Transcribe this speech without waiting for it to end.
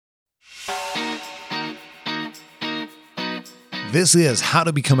This is How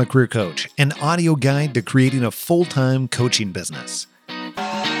to Become a Career Coach, an audio guide to creating a full-time coaching business.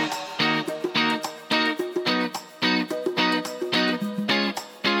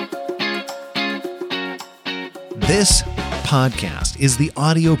 This podcast is the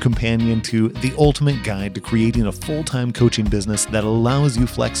audio companion to The Ultimate Guide to Creating a Full-Time Coaching Business that allows you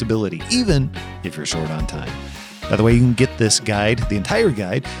flexibility, even if you're short on time. By the way, you can get this guide, the entire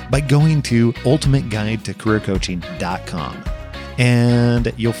guide, by going to ultimateguidetocareercoaching.com.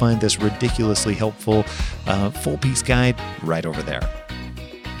 And you'll find this ridiculously helpful full-piece guide right over there.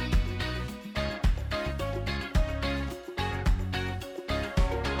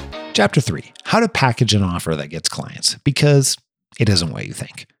 Chapter 3, how to package an offer that gets clients, because it isn't what you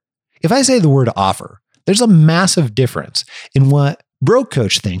think. If I say the word offer, there's a massive difference in what broke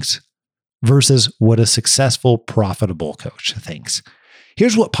coach thinks versus what a successful, profitable coach thinks.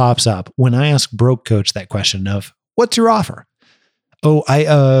 Here's what pops up when I ask broke coach that question of, what's your offer? Oh,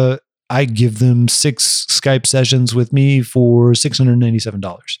 I give them 6 Skype sessions with me for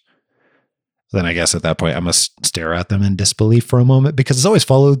 $697. Then I guess at that point, I must stare at them in disbelief for a moment, because it's always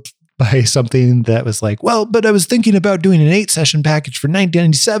followed by something that was like, well, but I was thinking about doing an 8-session package for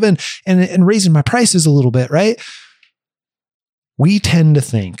 $997 and raising my prices a little bit, right? We tend to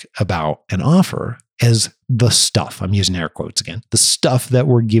think about an offer as the stuff, I'm using air quotes again, the stuff that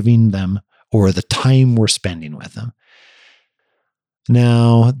we're giving them or the time we're spending with them.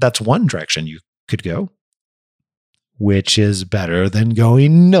 Now, that's one direction you could go, which is better than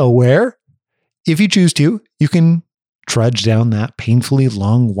going nowhere. If you choose to, you can trudge down that painfully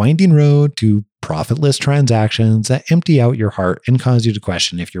long, winding road to profitless transactions that empty out your heart and cause you to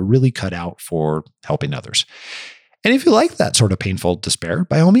question if you're really cut out for helping others. And if you like that sort of painful despair,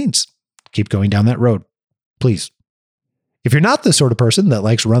 by all means, keep going down that road, please. If you're not the sort of person that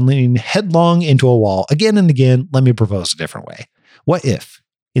likes running headlong into a wall again and again, let me propose a different way. What if,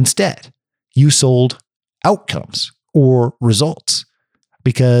 instead, you sold outcomes or results?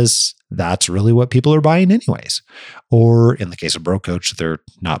 Because that's really what people are buying anyways. Or in the case of broke coach, they're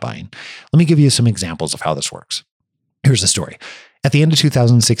not buying. Let me give you some examples of how this works. Here's the story. At the end of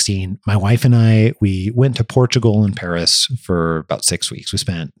 2016, my wife and I, we went to Portugal and Paris for about 6 weeks. We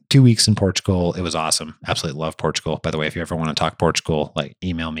spent 2 weeks in Portugal. It was awesome. Absolutely love Portugal. By the way, if you ever want to talk Portugal,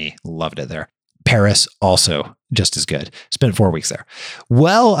 email me. Loved it there. Paris, also just as good. Spent 4 weeks there.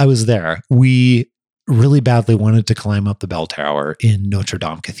 While I was there, we really badly wanted to climb up the bell tower in Notre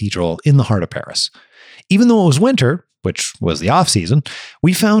Dame Cathedral in the heart of Paris. Even though it was winter, which was the off season,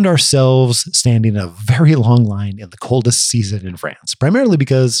 we found ourselves standing in a very long line in the coldest season in France, primarily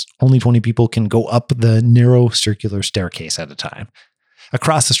because only 20 people can go up the narrow circular staircase at a time.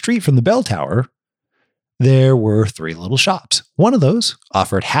 Across the street from the bell tower, there were 3 little shops. One of those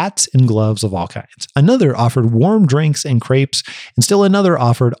offered hats and gloves of all kinds. Another offered warm drinks and crepes, and still another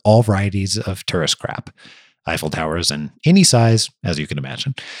offered all varieties of tourist crap. Eiffel Towers in any size, as you can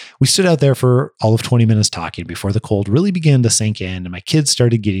imagine. We stood out there for all of 20 minutes talking before the cold really began to sink in and my kids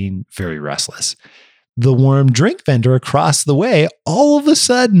started getting very restless. The warm drink vendor across the way all of a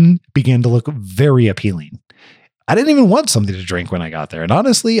sudden began to look very appealing. I didn't even want something to drink when I got there. And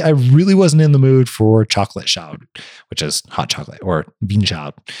honestly, I really wasn't in the mood for chocolate chaud, which is hot chocolate, or vin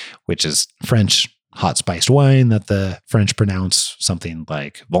chaud, which is French hot spiced wine that the French pronounce something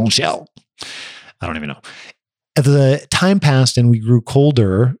like vin chaud. I don't even know. As the time passed and we grew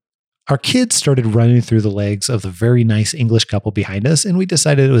colder, our kids started running through the legs of the very nice English couple behind us, and we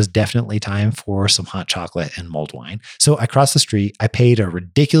decided it was definitely time for some hot chocolate and mulled wine. So I crossed the street. I paid a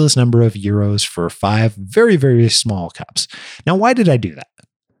ridiculous number of euros for 5 very, very small cups. Now, why did I do that?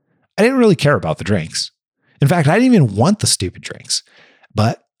 I didn't really care about the drinks. In fact, I didn't even want the stupid drinks,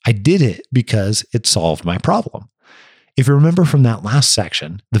 but I did it because it solved my problem. If you remember from that last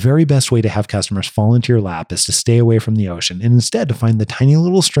section, the very best way to have customers fall into your lap is to stay away from the ocean and instead to find the tiny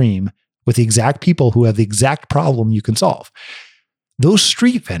little stream with the exact people who have the exact problem you can solve. Those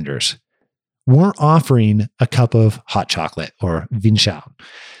street vendors weren't offering a cup of hot chocolate or vin chaud.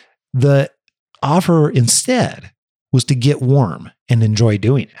 The offer instead was to get warm and enjoy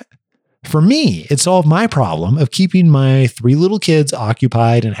doing it. For me, it solved my problem of keeping my 3 little kids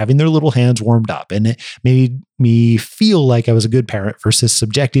occupied and having their little hands warmed up. And it made me feel like I was a good parent versus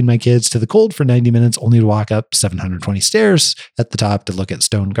subjecting my kids to the cold for 90 minutes only to walk up 720 stairs at the top to look at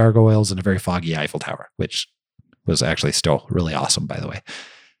stone gargoyles and a very foggy Eiffel Tower, which was actually still really awesome, by the way.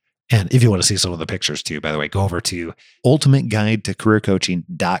 And if you want to see some of the pictures too, by the way, go over to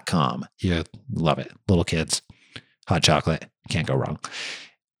ultimateguidetocareercoaching.com. You love it. Little kids, hot chocolate, can't go wrong.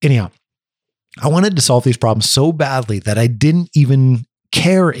 Anyhow, I wanted to solve these problems so badly that I didn't even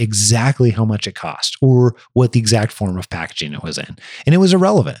care exactly how much it cost or what the exact form of packaging it was in. And it was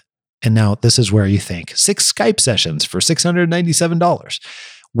irrelevant. And now this is where you think 6 Skype sessions for $697.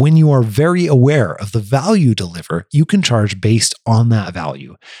 When you are very aware of the value you deliver, you can charge based on that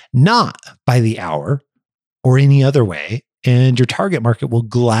value, not by the hour or any other way. And your target market will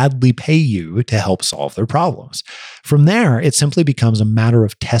gladly pay you to help solve their problems. From there, it simply becomes a matter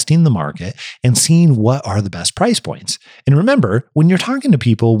of testing the market and seeing what are the best price points. And remember, when you're talking to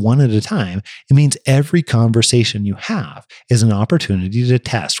people one at a time, it means every conversation you have is an opportunity to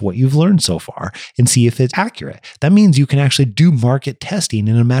test what you've learned so far and see if it's accurate. That means you can actually do market testing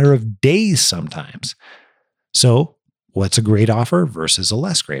in a matter of days sometimes. So, what's a great offer versus a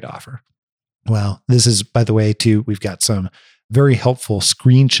less great offer? Well, this is, by the way, too, we've got some very helpful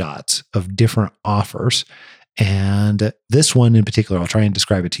screenshots of different offers. And this one in particular, I'll try and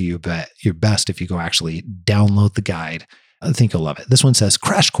describe it to you, but you're best if you go actually download the guide. I think you'll love it. This one says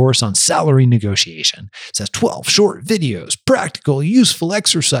Crash Course on Salary Negotiation. It says 12 short videos, practical, useful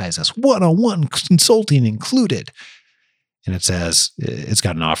exercises, one-on-one consulting included. And it says it's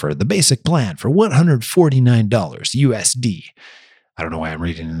got an offer, the basic plan for $149 USD. I don't know why I'm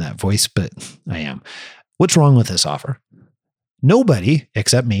reading in that voice, but I am. What's wrong with this offer? Nobody,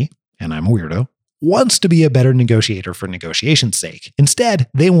 except me, and I'm a weirdo, wants to be a better negotiator for negotiation's sake. Instead,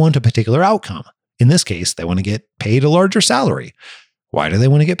 they want a particular outcome. In this case, they want to get paid a larger salary. Why do they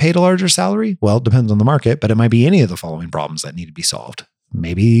want to get paid a larger salary? Well, it depends on the market, but it might be any of the following problems that need to be solved.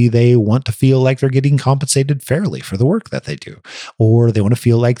 Maybe they want to feel like they're getting compensated fairly for the work that they do, or they want to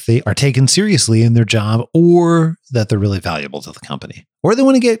feel like they are taken seriously in their job, or that they're really valuable to the company, or they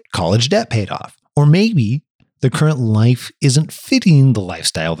want to get college debt paid off, or maybe their current life isn't fitting the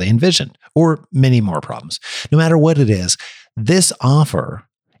lifestyle they envisioned, or many more problems. No matter what it is, this offer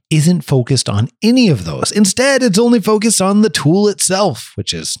isn't focused on any of those. Instead, it's only focused on the tool itself,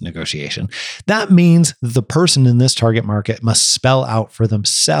 which is negotiation. That means the person in this target market must spell out for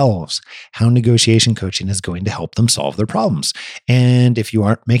themselves how negotiation coaching is going to help them solve their problems. And if you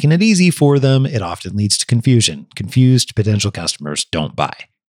aren't making it easy for them, it often leads to confusion. Confused potential customers don't buy,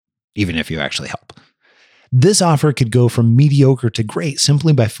 even if you actually help. This offer could go from mediocre to great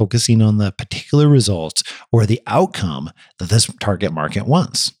simply by focusing on the particular results or the outcome that this target market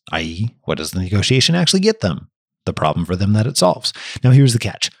wants, i.e., what does the negotiation actually get them? The problem for them that it solves. Now, here's the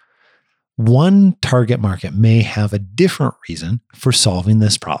catch. One target market may have a different reason for solving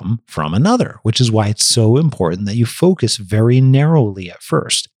this problem from another, which is why it's so important that you focus very narrowly at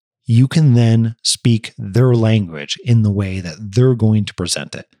first. You can then speak their language in the way that they're going to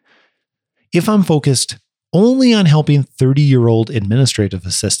present it. If I'm focused only on helping 30-year-old administrative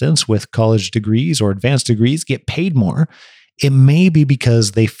assistants with college degrees or advanced degrees get paid more, it may be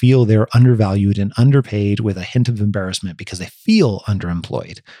because they feel they're undervalued and underpaid with a hint of embarrassment because they feel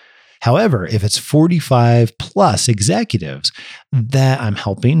underemployed. However, if it's 45 plus executives that I'm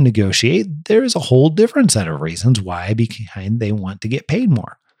helping negotiate, there's a whole different set of reasons why behind they want to get paid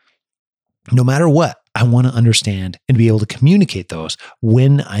more. No matter what, I want to understand and be able to communicate those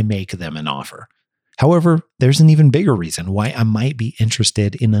when I make them an offer. However, there's an even bigger reason why I might be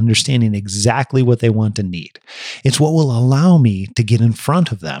interested in understanding exactly what they want and need. It's what will allow me to get in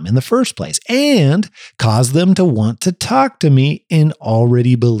front of them in the first place and cause them to want to talk to me and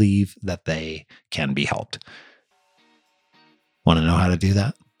already believe that they can be helped. Want to know how to do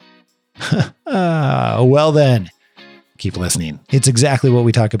that? Well then, keep listening. It's exactly what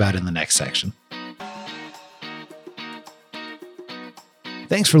we talk about in the next section.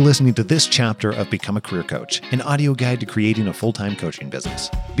 Thanks for listening to this chapter of Become a Career Coach, an audio guide to creating a full-time coaching business.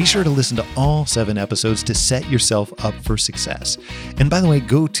 Be sure to listen to all 7 episodes to set yourself up for success. And by the way,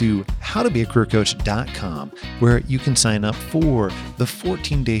 go to howtobeacareercoach.com where you can sign up for the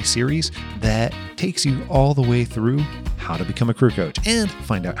 14-day series that takes you all the way through how to become a career coach and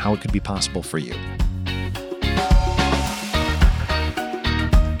find out how it could be possible for you.